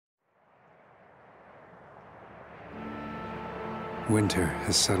Winter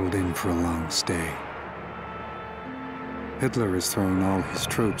has settled in for a long stay. Hitler has thrown all his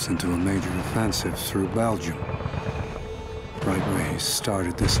troops into a major offensive through Belgium, right where he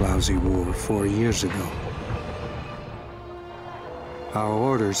started this lousy war 4 years ago. Our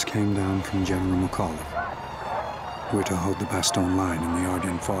orders came down from General McAuliffe. We're to hold the Bastogne line in the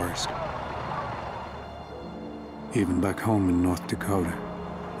Ardennes forest. Even back home in North Dakota,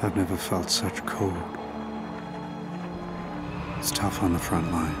 I've never felt such cold. It's tough on the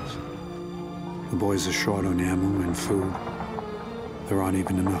front lines. The boys are short on ammo and food. There aren't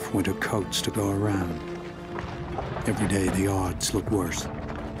even enough winter coats to go around. Every day the odds look worse.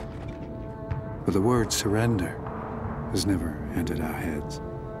 But the word surrender has never entered our heads.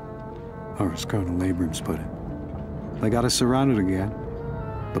 Or as Colonel Abrams put it, they got us surrounded again,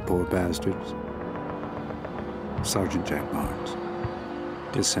 the poor bastards. Sergeant Jack Barnes,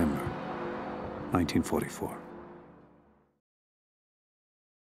 December 1944.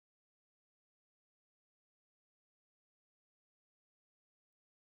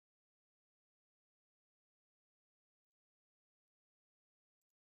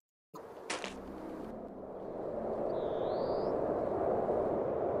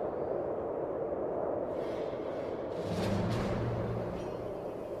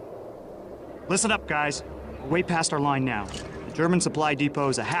 Listen up, guys. We're way past our line now. The German supply depot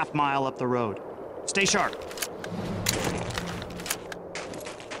is a half-mile up the road. Stay sharp.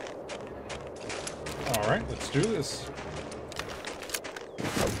 All right, let's do this.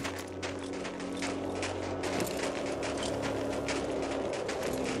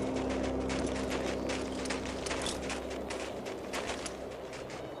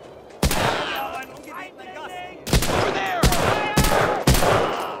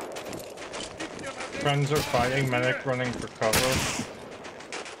 Friends are fighting, medic running for cover.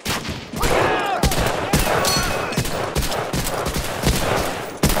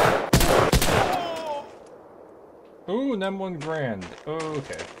 Ooh, and then $1 grand.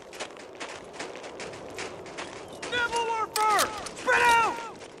 Okay. Naval warfare! Spread out!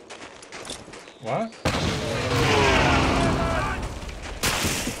 What?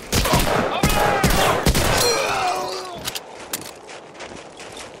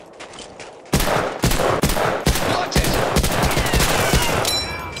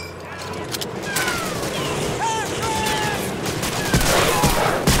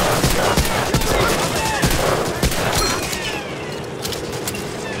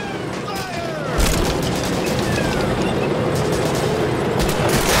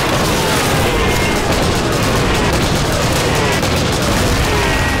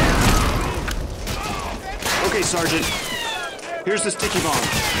 Sergeant. Here's the sticky bomb.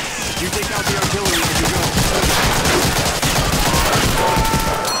 You take out the artillery as you go.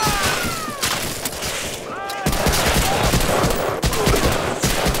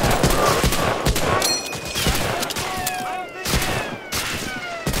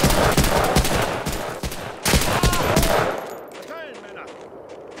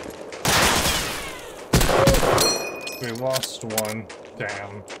 We lost one.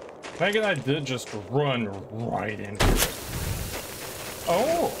 Damn. Megan, I did just run right into it.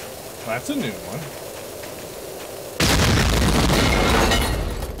 Oh, that's a new one.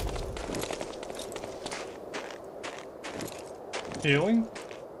 Healing?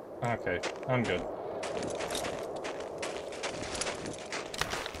 Okay, I'm good.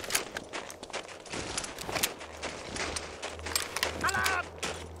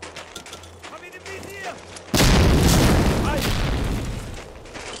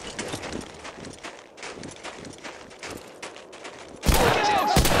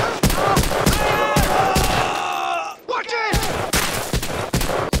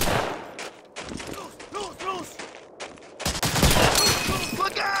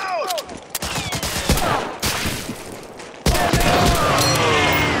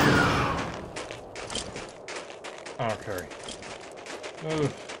 Okay.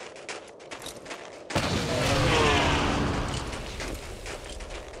 Ugh.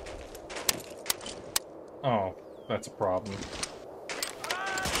 Oh, that's a problem.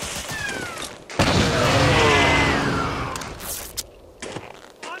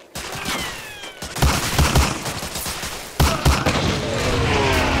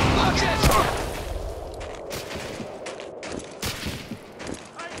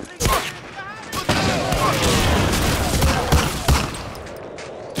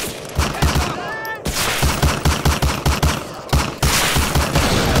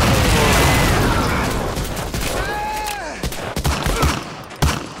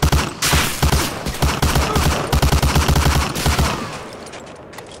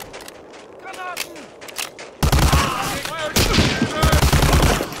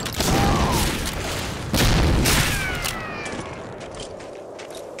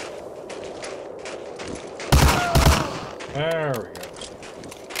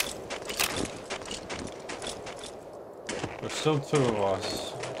 still two of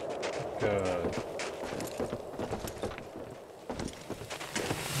us. Good.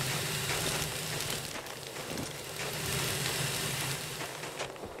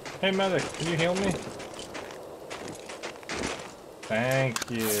 Hey medic, can you heal me? Thank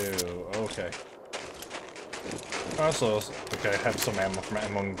you. Okay. Also, okay, I have some ammo from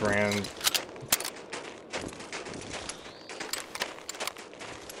Ammo Grand.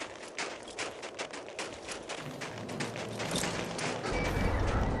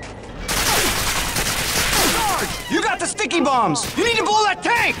 You got the sticky bombs! You need to blow that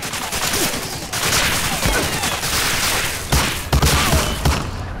tank!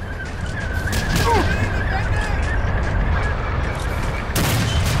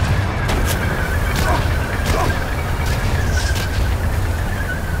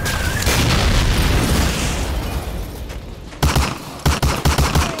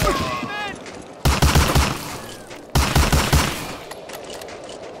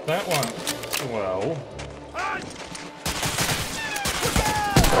 That one, well.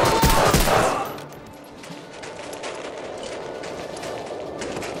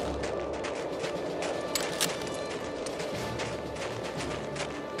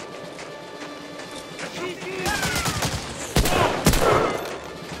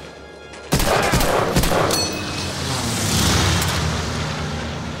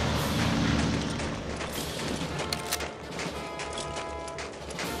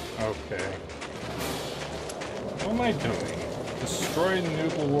 Okay. What am I doing? Destroy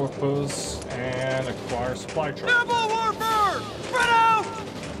nuclear warposts and acquire supply trucks. Naval warfare! Spread out!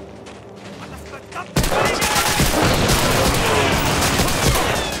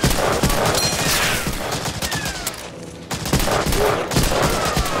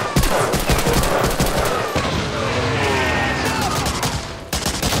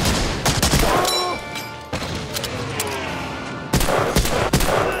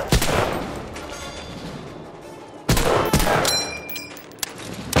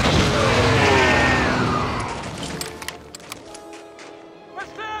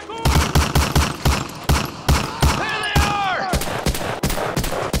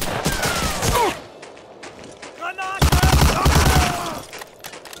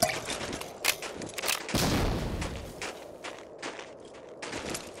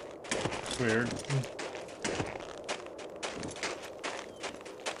 Weird.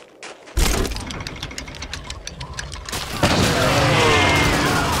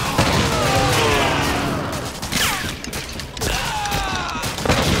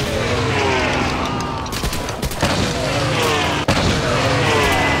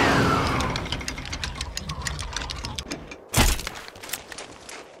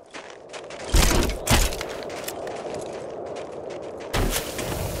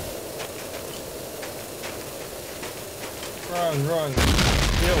 Run, run.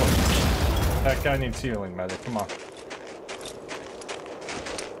 Heal him. That guy needs healing, medic. Come on.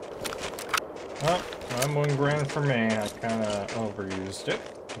 Oh, I'm 1 grand for me. I kinda overused it.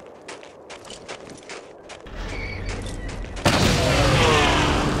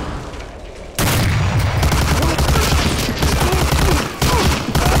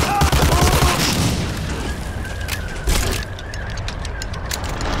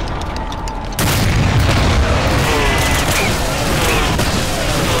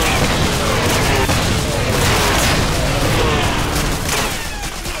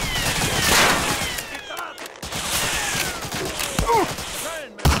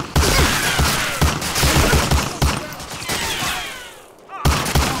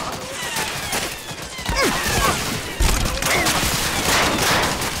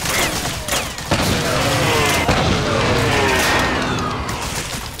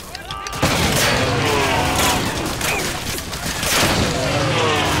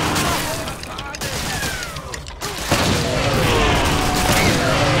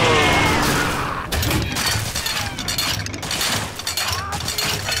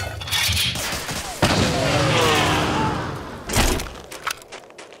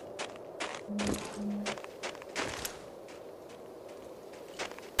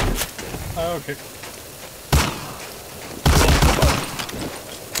 Okay.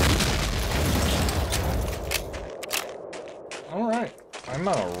 Alright. I'm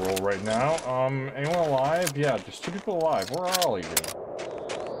on a roll right now. Anyone alive? Yeah, just 2 people alive. Where are all of you?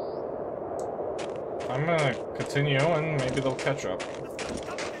 I'm gonna continue and maybe they'll catch up.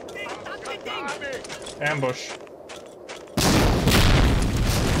 Ambush.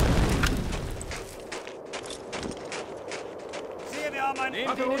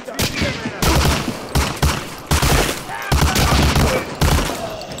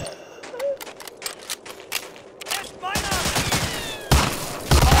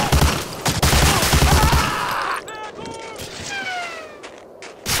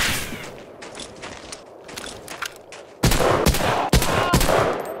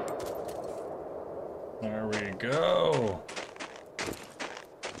 we go.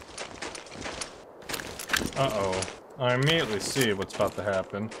 Uh-oh. I immediately see what's about to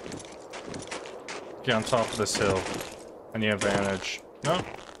happen. Get on top of this hill. Any advantage. No.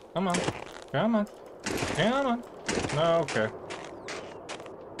 Come on. Come on. Come on. No, okay.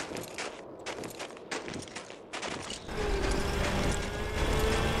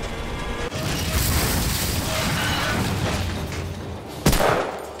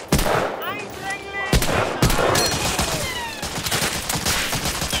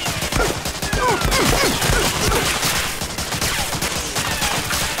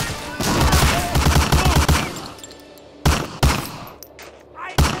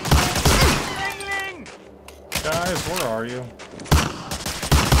 Guys, where are you?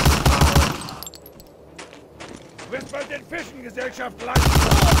 Wirst bald den Fischengesellschaft leisten.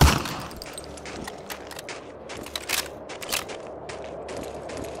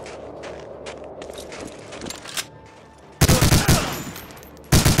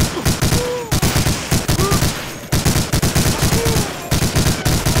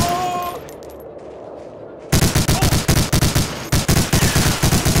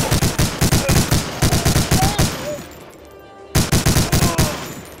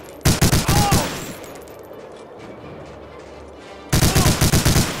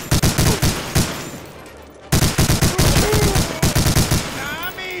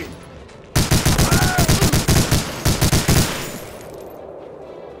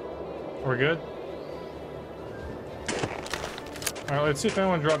 We're good? Alright, let's see if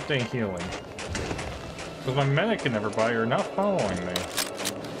anyone dropped any healing. Because my medic and everybody are not following me.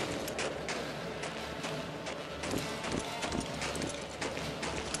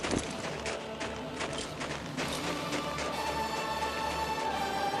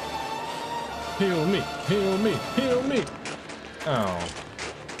 Heal me! Heal me! Heal me! Oh.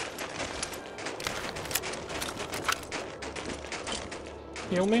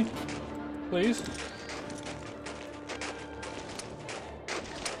 Heal me? Please?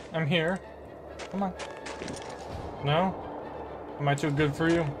 I'm here. Come on. No? Am I too good for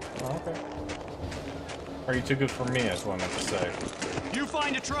you? Oh, okay. Are you too good for me, is what I meant to say. You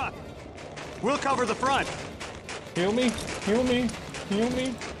find a truck. We'll cover the front. Heal me! Heal me! Heal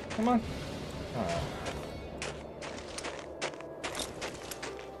me! Come on. Oh.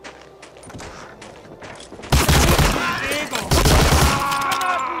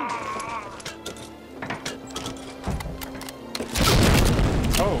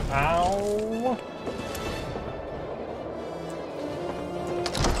 Oh, ow!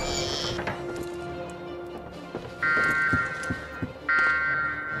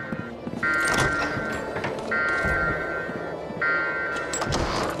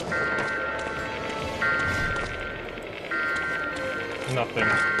 Nothing.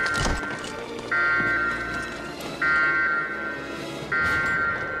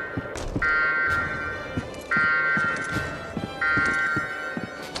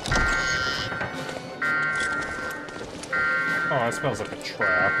 Oh, it smells like a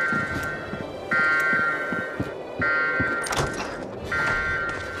trap.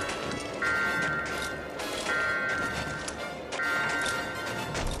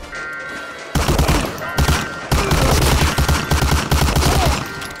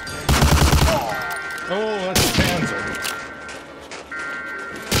 Oh, that's a Panzer.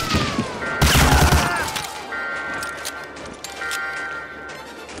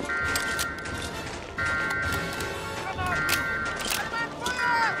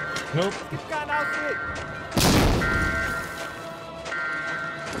 Nope.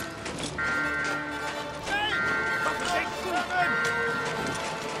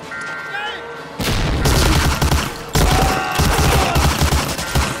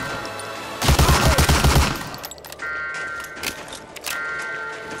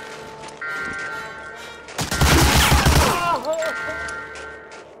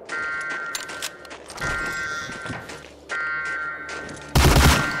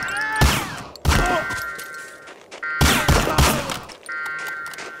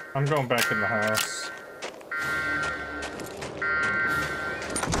 I'm going back in the house.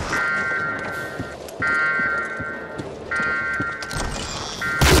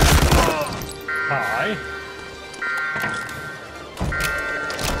 Hi.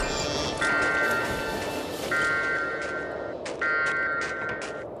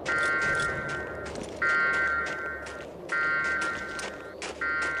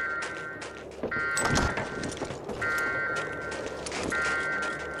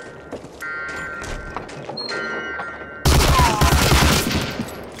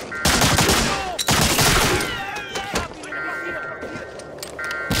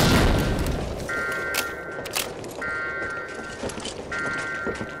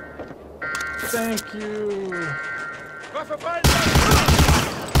 Thank you. Waffe fallen!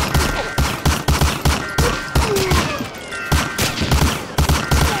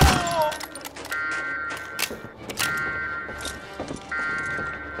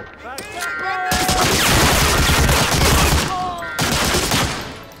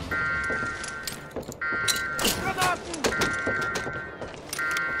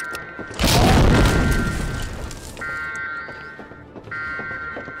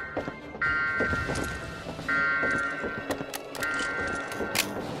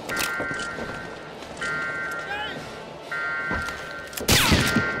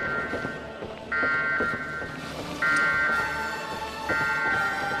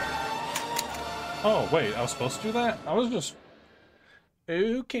 Oh, wait, I was supposed to do that? I was just...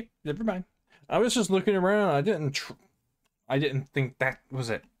 Okay, never mind. I was just looking around. I didn't think that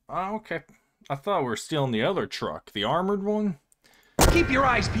was it. Oh, okay. I thought we were stealing the other truck, the armored one. Keep your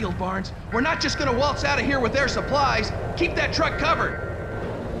eyes peeled, Barnes. We're not just gonna waltz out of here with their supplies. Keep that truck covered.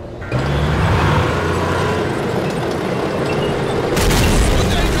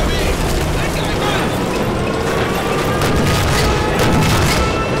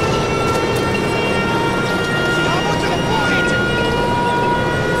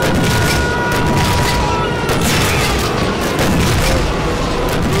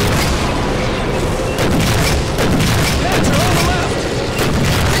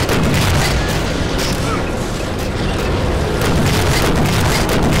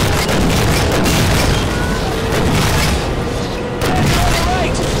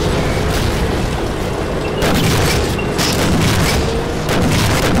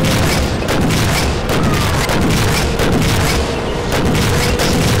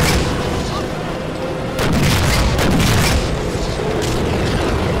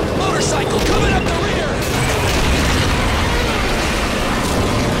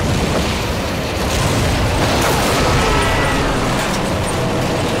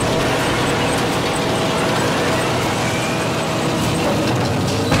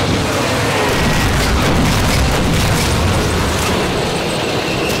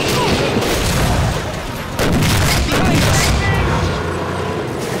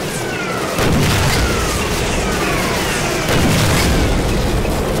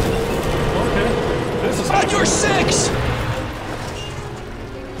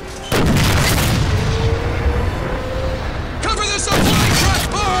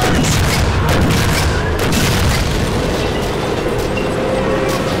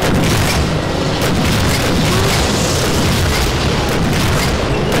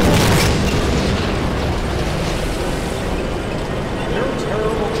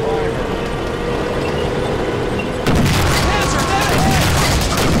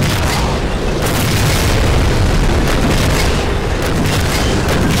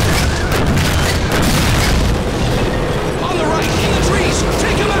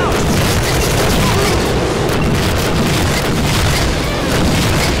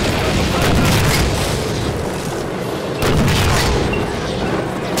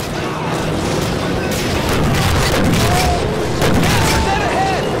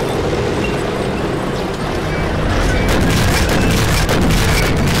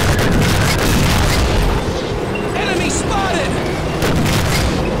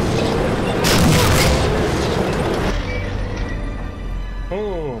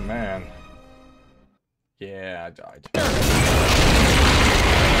 Yeah, I died.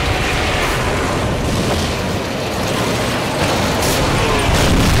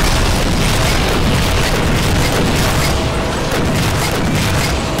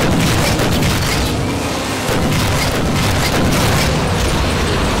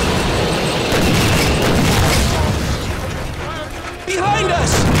 Behind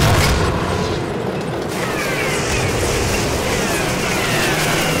us!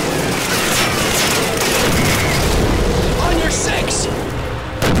 On your six!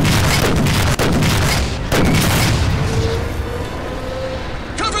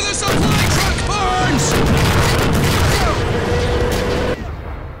 Cover the supply truck, Barnes!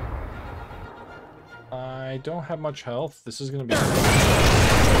 I don't have much health. This is gonna be...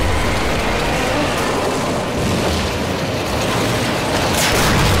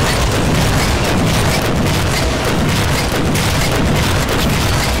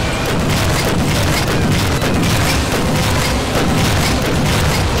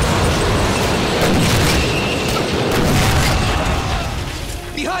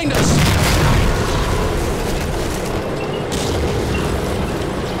 Behind us!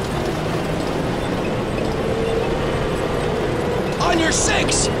 On your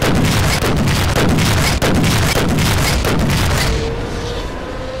six!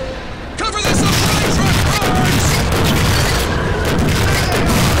 Cover this up!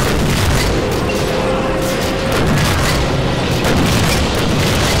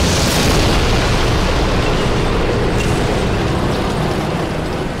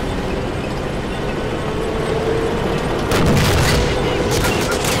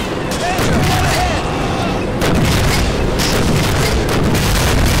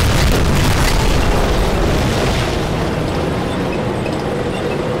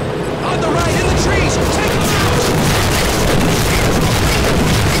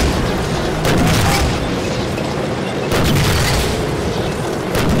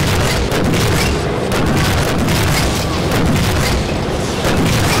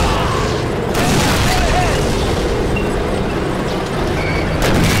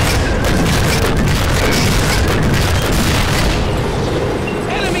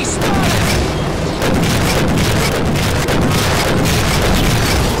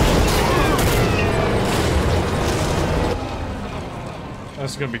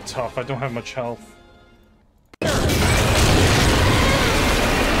 gonna be tough. I don't have much health.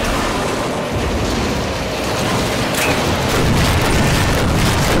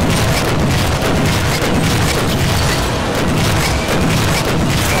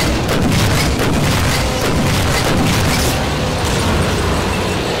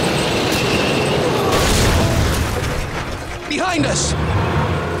 Behind us!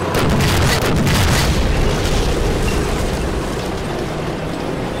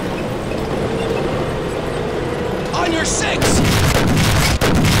 On your six!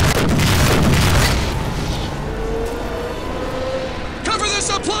 Cover the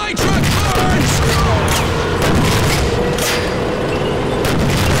supply truck, Barnes!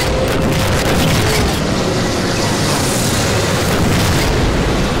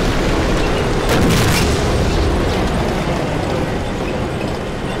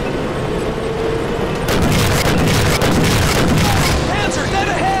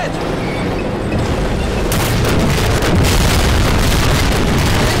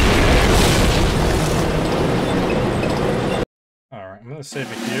 I'm gonna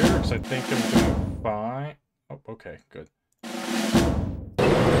save it here because I think I'm gonna buy. Oh, okay, good. On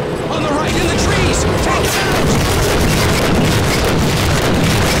the right, in the trees! Take it out!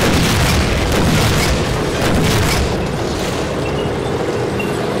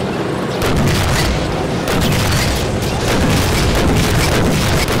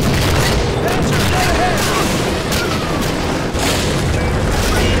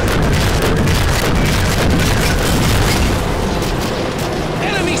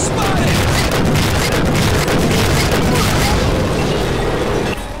 Enemy spotted!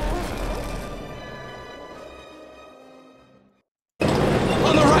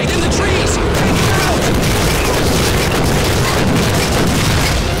 On the right, in the trees! Take him out!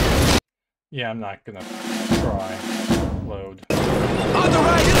 Yeah, I'm not gonna try. Load. On the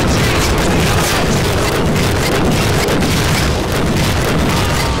right, in the trees! Take him out!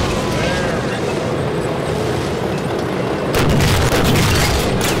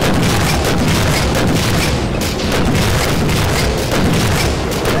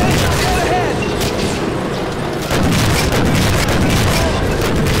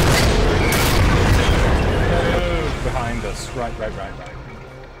 Behind us. Right.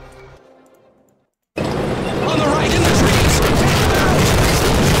 On the right, in the trees! Take him out!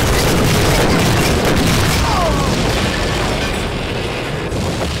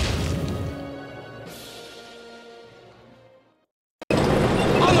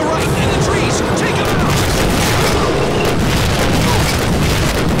 On the right, in the trees! Take him out!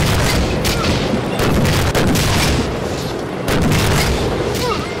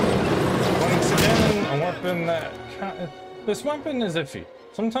 Once again, a weapon that this weapon is iffy.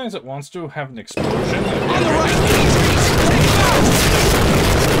 Sometimes it wants to have an explosion. On the right, in the trees! Take him out!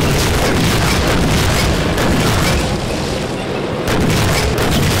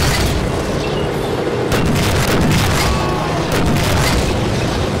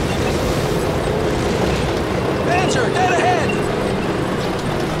 Panzer, dead ahead!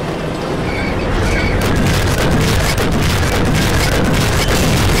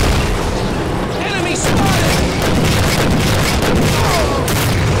 Enemy spotted!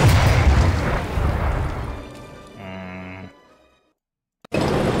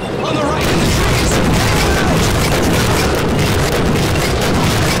 On the right, in the trees! Take him out!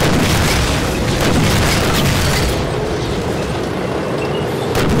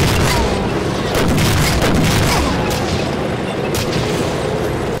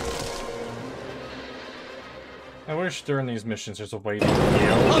 I wish during these missions there's a way to heal.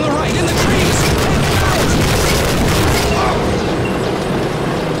 On the right, in the trees! Take him out!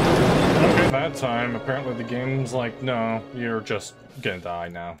 Okay, that time, apparently the game's like, no, you're just gonna die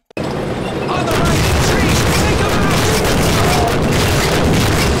now. On the right, in the trees! Take him out!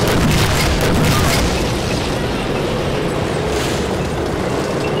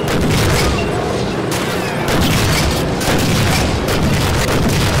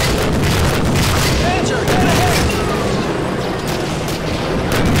 Panzer, dead ahead!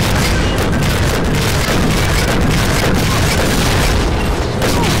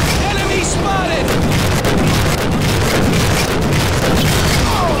 Enemy spotted!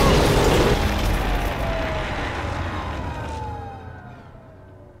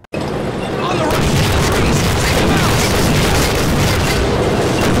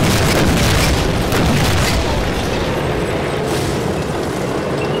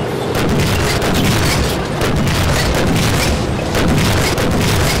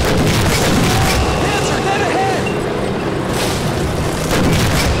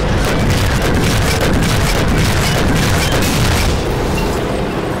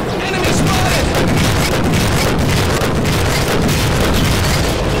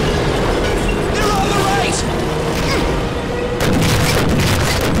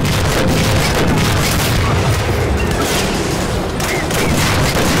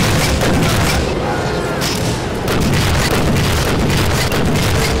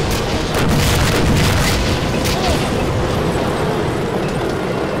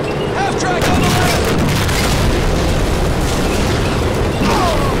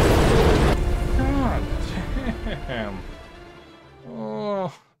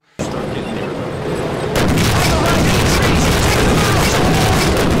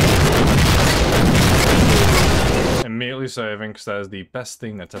 saving because that is the best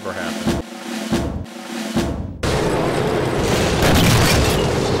thing that's ever happened.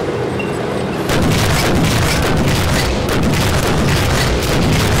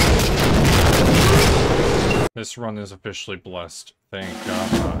 This run is officially blessed. Thank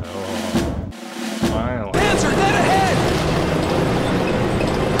God. Oh, finally. Panzer, dead ahead!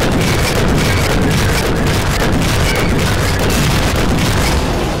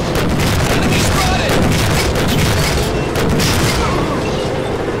 Enemy spotted!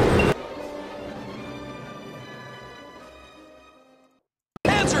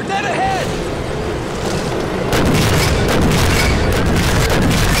 Panzer, dead ahead!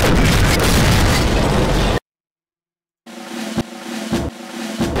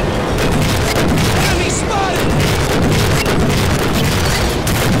 Enemy spotted!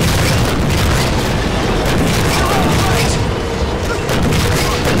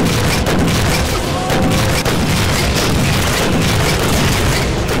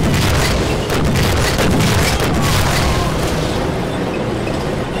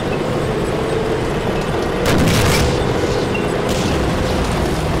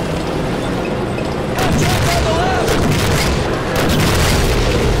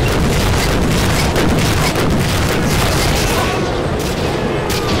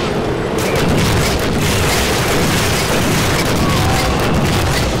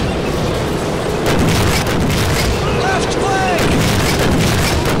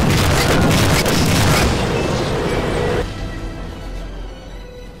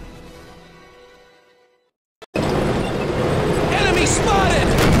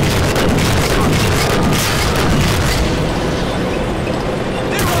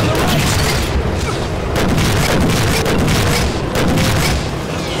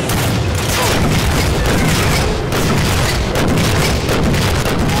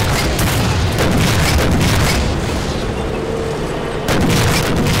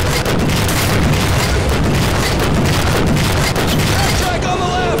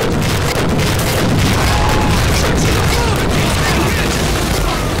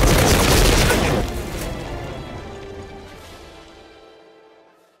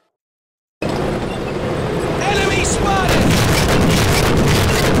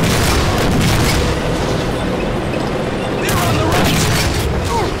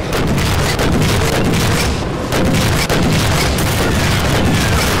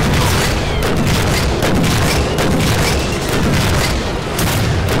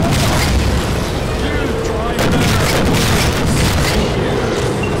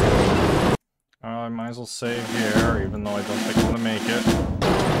 Save here, even though I don't think I'm gonna make it.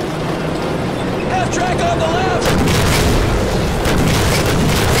 Half track on the left!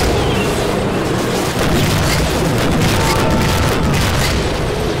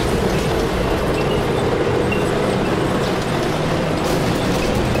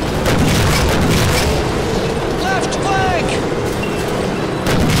 Left flank!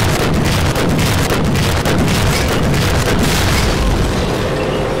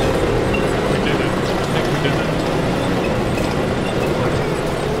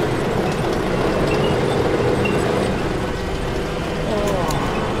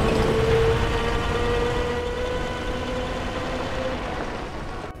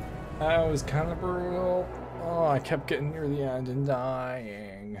 That was kind of brutal. Oh, I kept getting near the end and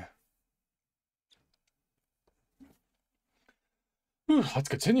dying. Whew, let's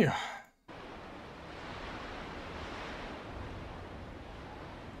continue.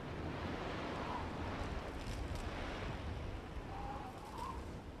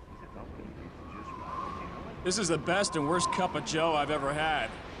 This is the best and worst cup of joe I've ever had.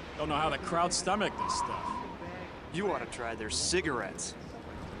 Don't know how the crowd stomached this stuff. You ought to try their cigarettes.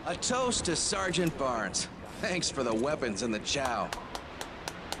 A toast to Sergeant Barnes. Thanks for the weapons and the chow.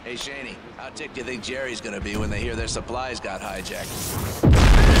 Hey, Shaney, how ticked do you think Jerry's gonna be when they hear their supplies got hijacked?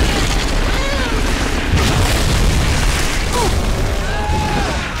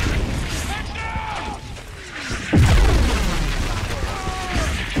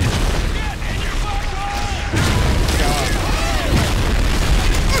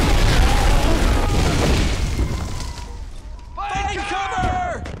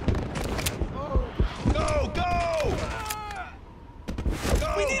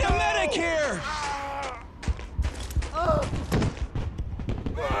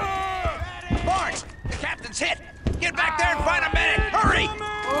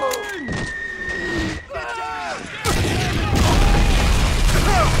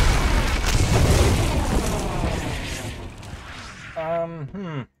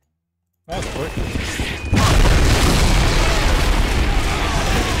 That's quick.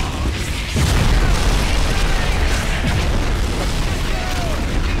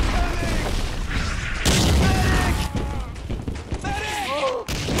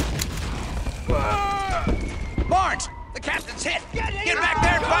 captain's hit! Get back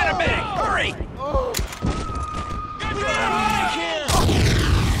there and find a medic! Hurry!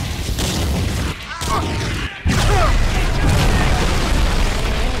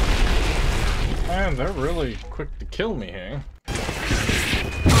 Man, they're really quick to kill me here.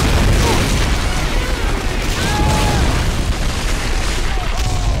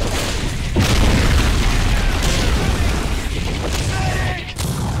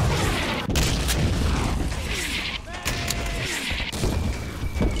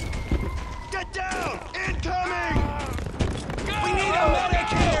 Get down! Incoming! We need a medic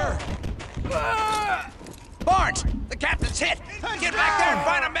here! Barnes! The captain's hit! Get back there and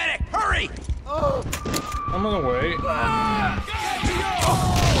find a medic! Hurry! I'm on the way.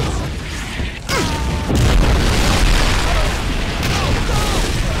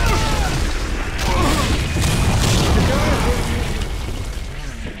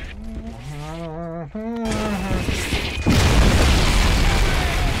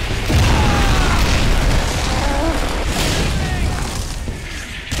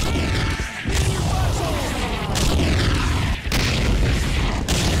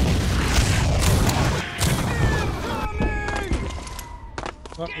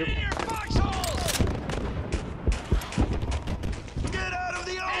 Oh, Get in your foxholes! Get out of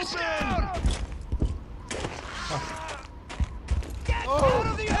the open! Get out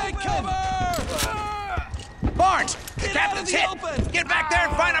of the open! Barnes! The captain's hit! Get back there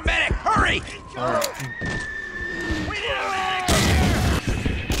and find a medic! Hurry! We need a medic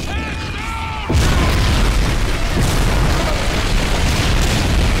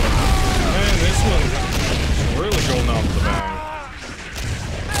man, this one's really going off the bang.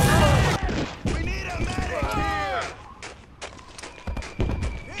 We need a medic here!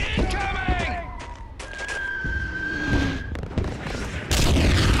 Incoming!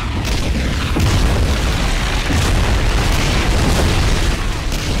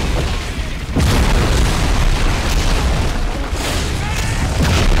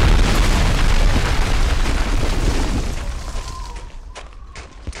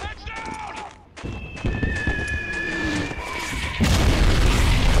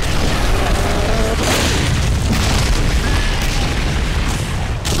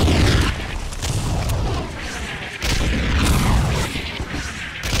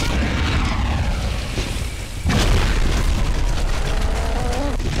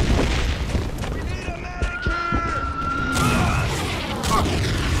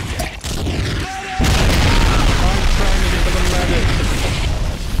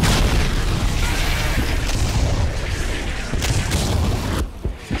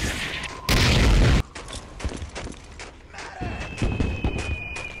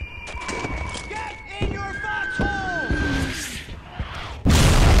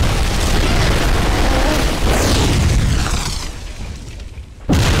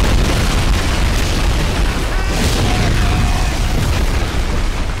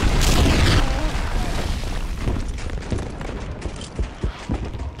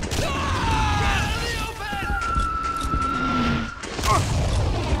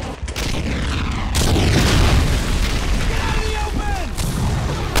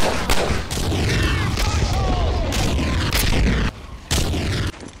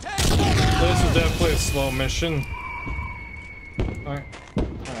 Definitely a slow mission. Alright.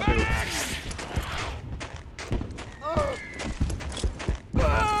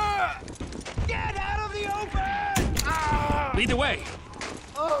 Get out of the open! Lead the way.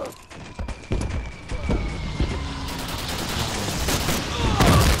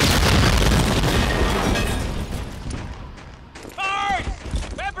 Hard!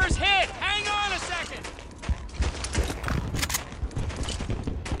 Pepper's hit! Hang on a second!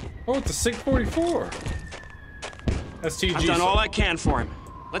 Oh, it's a SIG 44. STG. I've done all I can for him.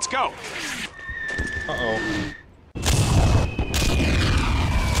 Let's go. Uh-oh.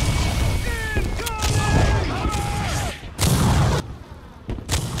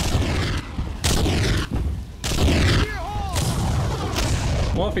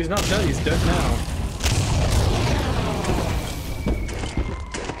 Well, if he's not dead, he's dead now.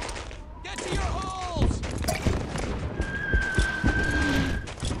 Get to your holes!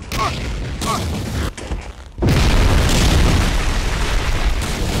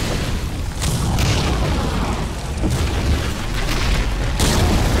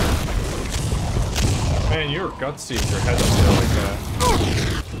 Man, you're gutsy with your head up there like that.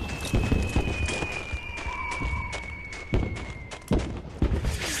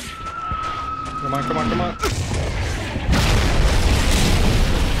 Come on, come on, come on. Can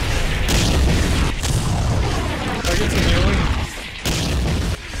I get some healing?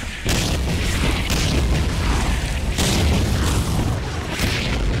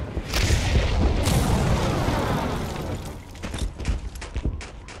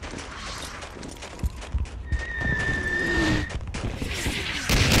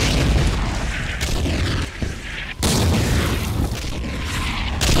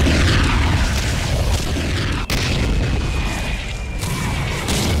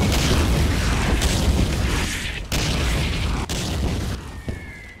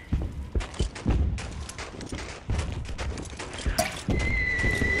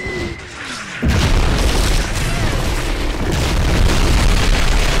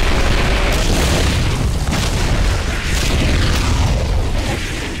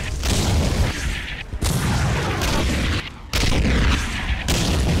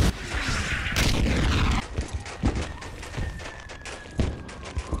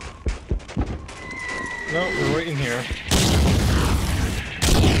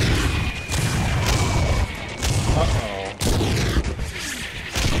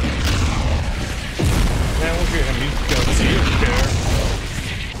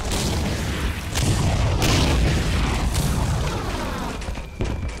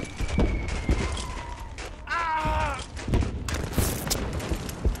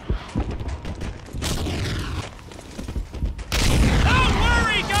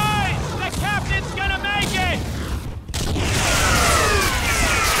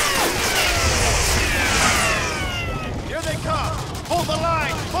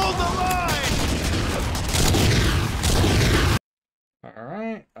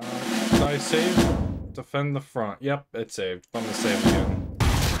 save? Defend the front. Yep, it saved. I'm gonna save again.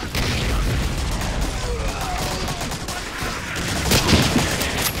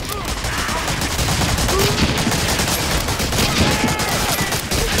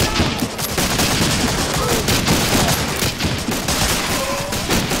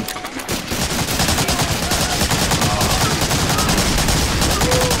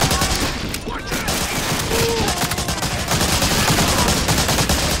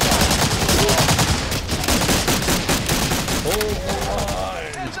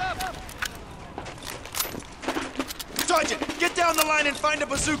 Sergeant, get down the line and find a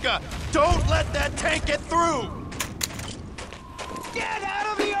bazooka! Don't let that tank get through! Get out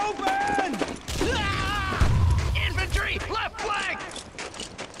of the open! Ah! Infantry, left flank!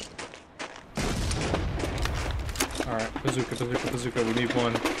 Alright, bazooka, bazooka, bazooka. We need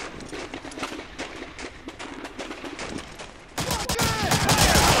one.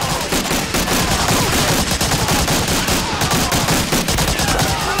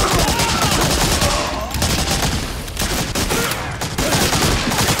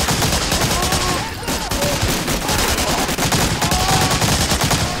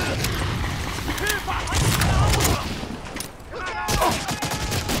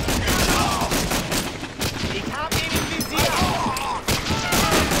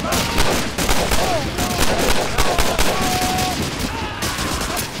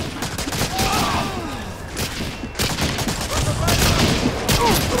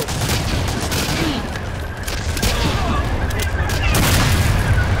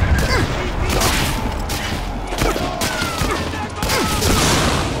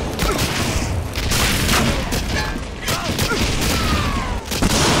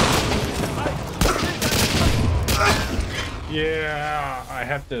 Yeah, I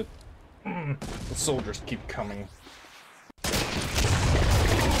have to... The soldiers keep coming.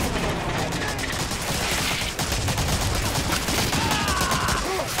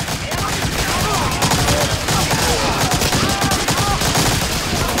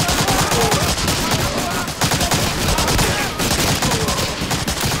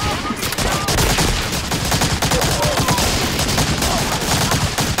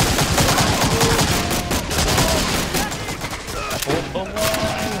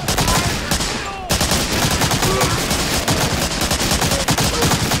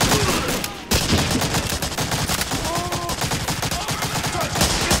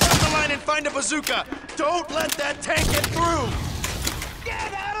 Bazooka! Don't let that tank get through!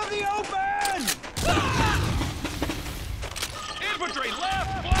 Get out of the open! Ah! Infantry,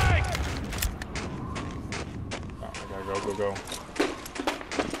 left flank! Oh, I gotta go.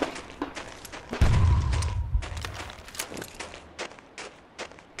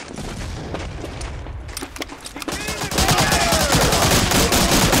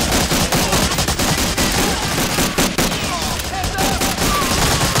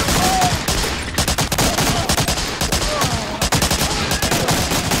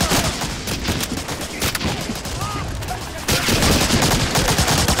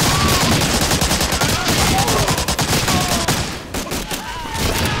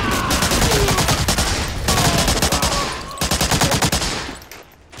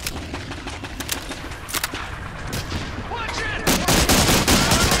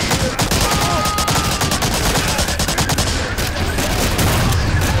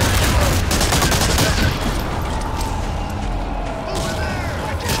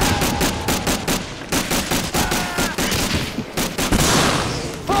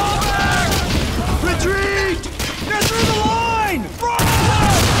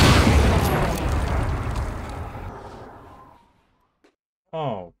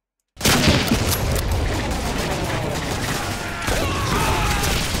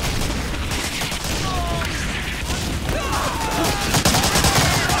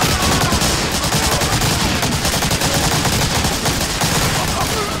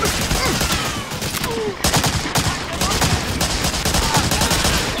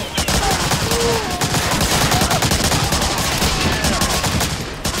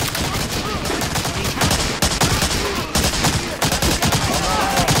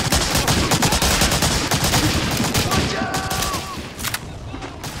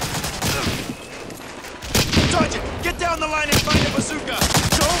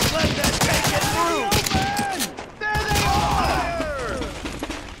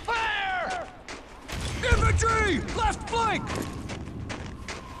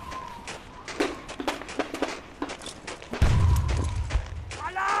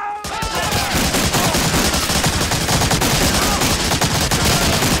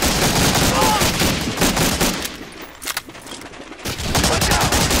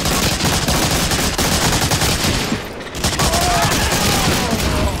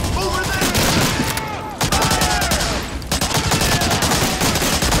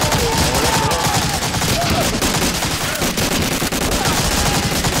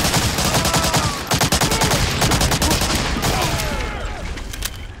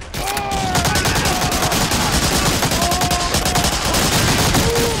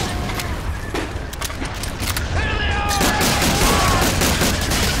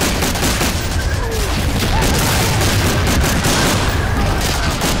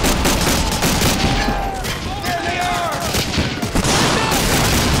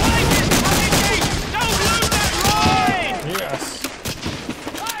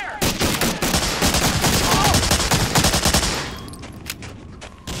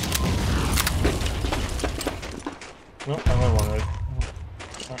 Nope, not what I wanted.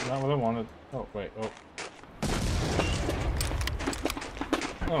 Not what I wanted. Oh, wait, oh.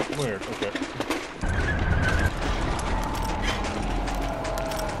 Oh, weird, okay.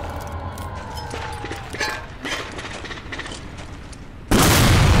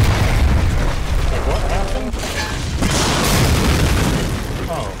 Wait, what happened?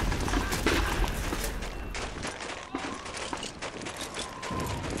 Oh.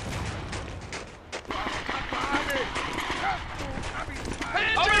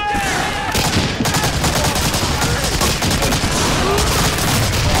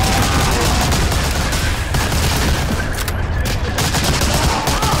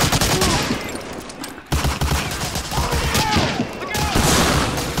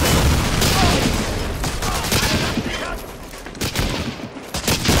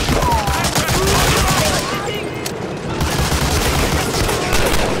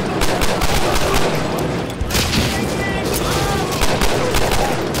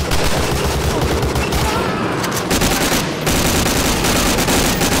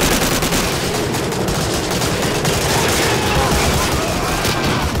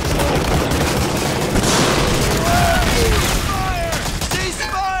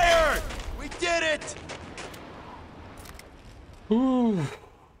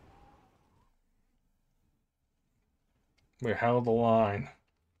 We held the line.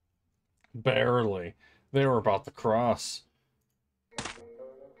 Barely. They were about to cross.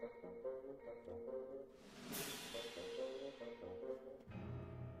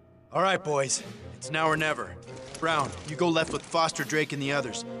 All right, boys. It's now or never. Brown, you go left with Foster, Drake, and the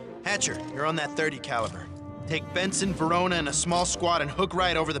others. Hatcher, you're on that 30 caliber. Take Benson, Verona, and a small squad and hook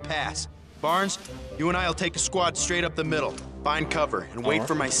right over the pass. Barnes, you and I'll take a squad straight up the middle. Find cover and wait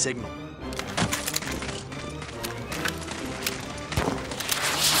for my signal.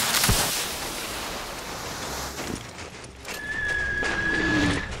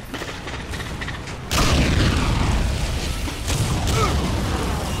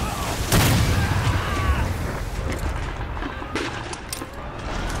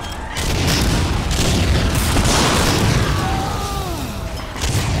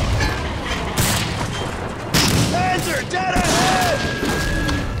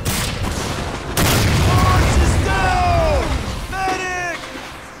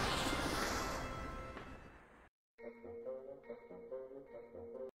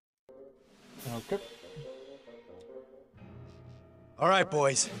 Okay. All right,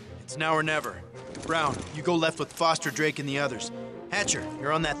 boys. It's now or never. Brown, you go left with Foster, Drake, and the others. Hatcher,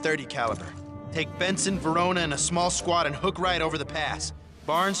 you're on that 30 caliber. Take Benson, Verona, and a small squad and hook right over the pass.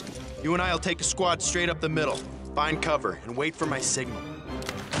 Barnes, you and I'll take a squad straight up the middle. Find cover and wait for my signal.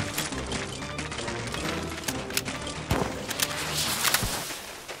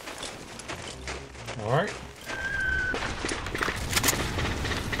 All right.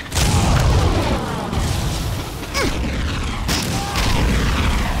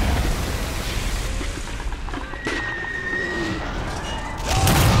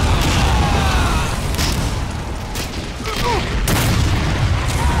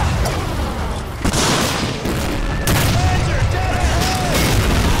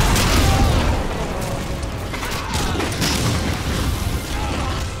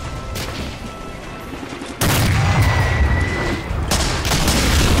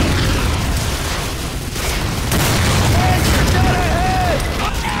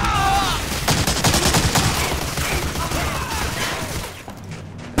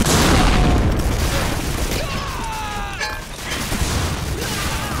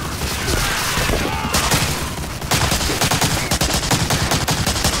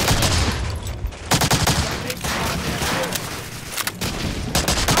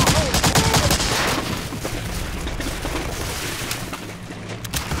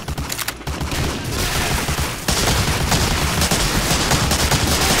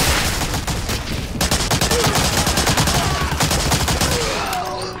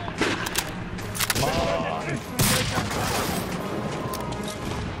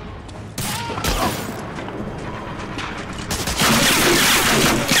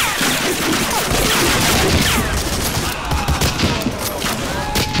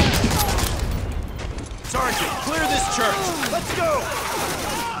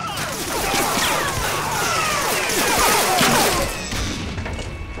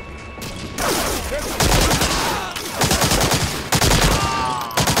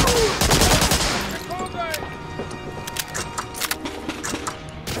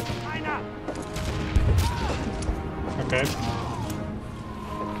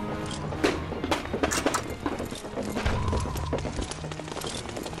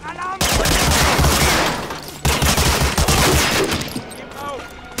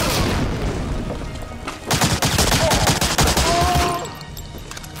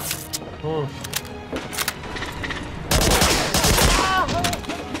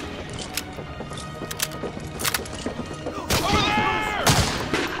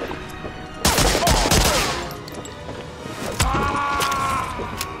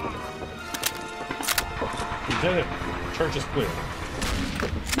 clear.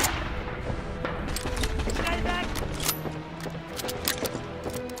 Stay back!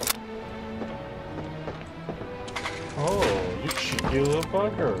 Oh, you cheeky little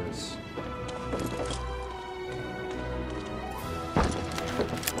buggers.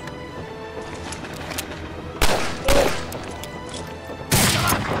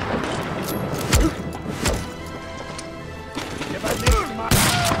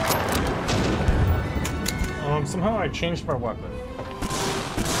 Somehow I changed my weapon.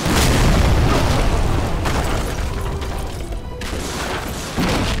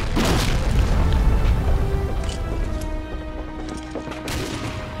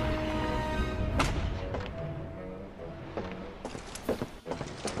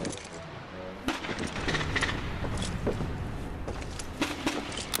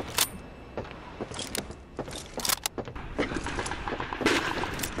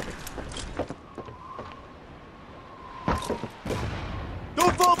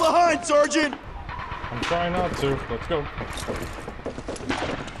 Don't fall behind, Sergeant! I'm trying not to. Let's go.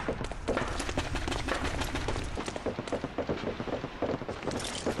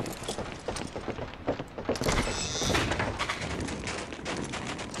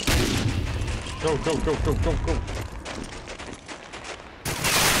 Go, go, go, go, go, go.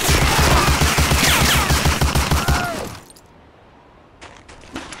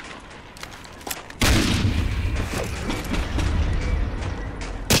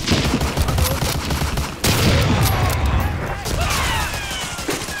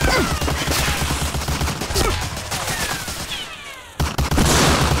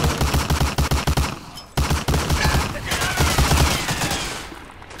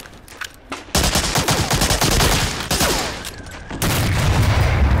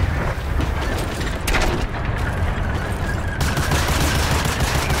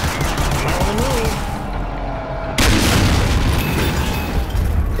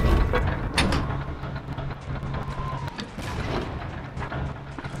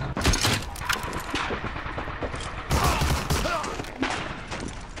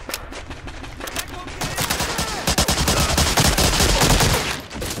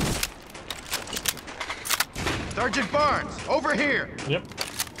 Sergeant Barnes, over here! Yep.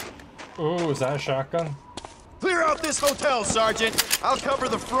 Ooh, is that a shotgun? Clear out this hotel, Sergeant! I'll cover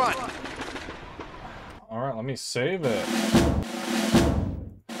the front! Alright, let me save it.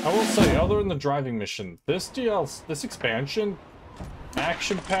 I will say, other than the driving mission, this expansion,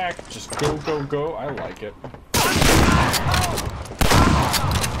 action-packed, just go, go, go, I like it.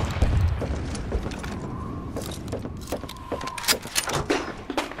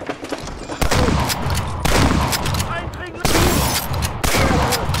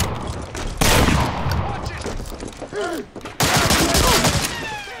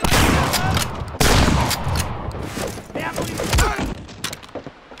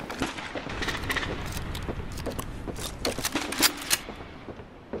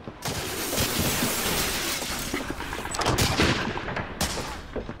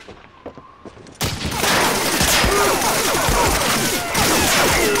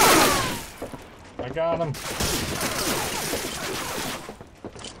 I got him.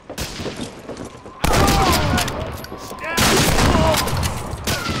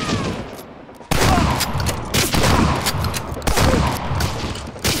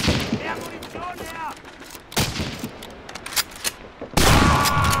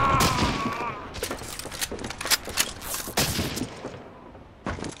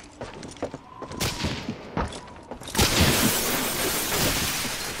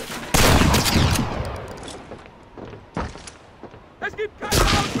 Let's keep cutting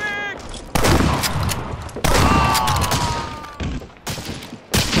out big!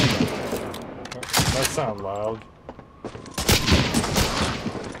 That sounds loud.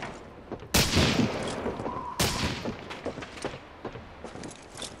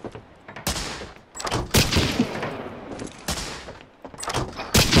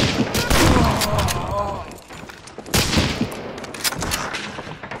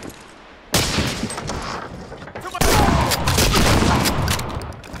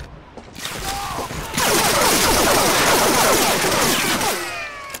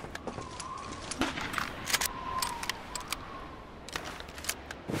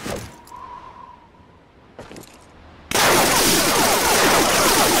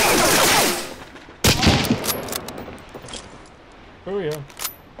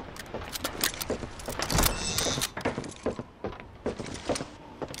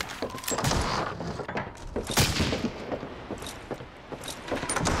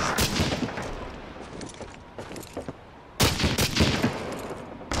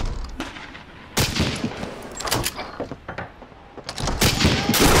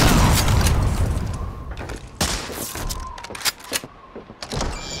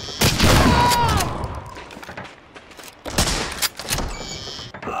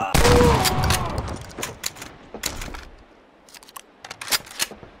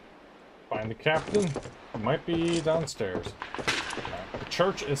 Find the captain. He might be downstairs. The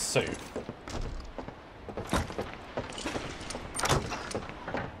church is safe.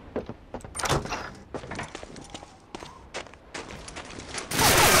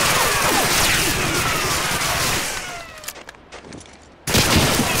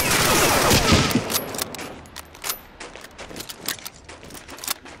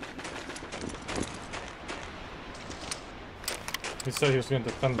 He said he was going to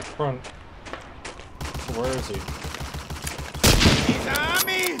defend the front. So where is he? He's on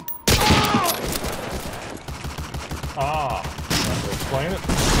me! Ah, have to explain it.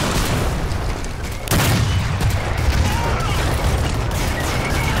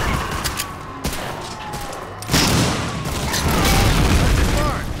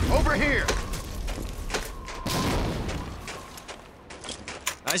 Over here!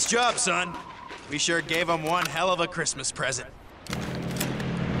 Nice job, son. We sure gave him one hell of a Christmas present.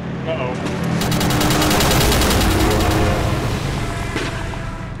 Uh-oh.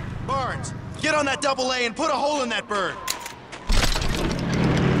 Barnes, get on that double A and put a hole in that bird.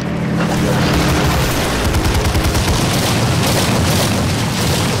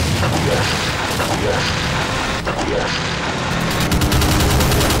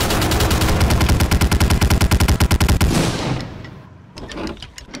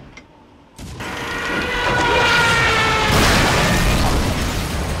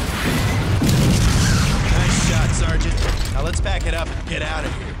 Let's pack it up and get out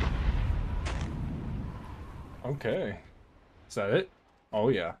of here. Okay. Is that it? Oh,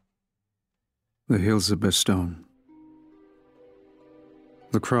 yeah. The hills of Bastogne.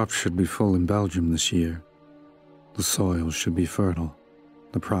 The crops should be full in Belgium this year. The soil should be fertile.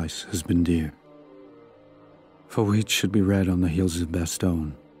 The price has been dear. For wheat should be red on the hills of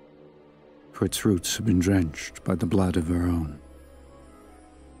Bastogne. For its roots have been drenched by the blood of our own.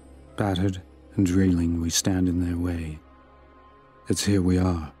 Battered and reeling, we stand in their way. It's here we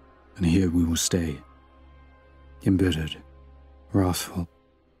are, and here we will stay. Embittered, wrathful,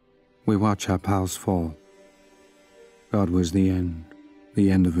 we watch our pals fall. God was the end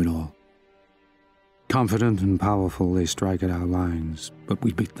of it all. Confident and powerful, they strike at our lines, but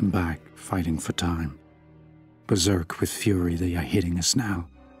we beat them back, fighting for time. Berserk with fury, they are hitting us now.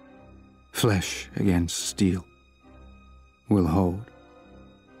 Flesh against steel. We'll hold.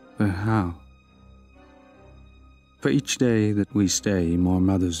 But how? For each day that we stay, more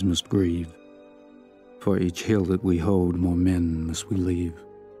mothers must grieve. For each hill that we hold, more men must we leave.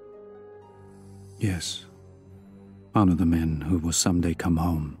 Yes, honor the men who will someday come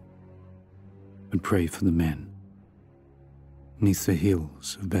home, and pray for the men 'neath the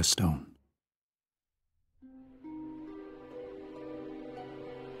hills of Bastogne.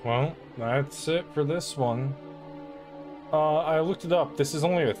 Well, that's it for this one. I looked it up. This is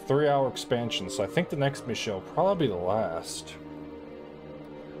only a 3-hour expansion, so I think the next mission will probably be the last.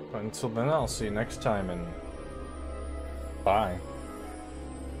 But until then, I'll see you next time, and bye.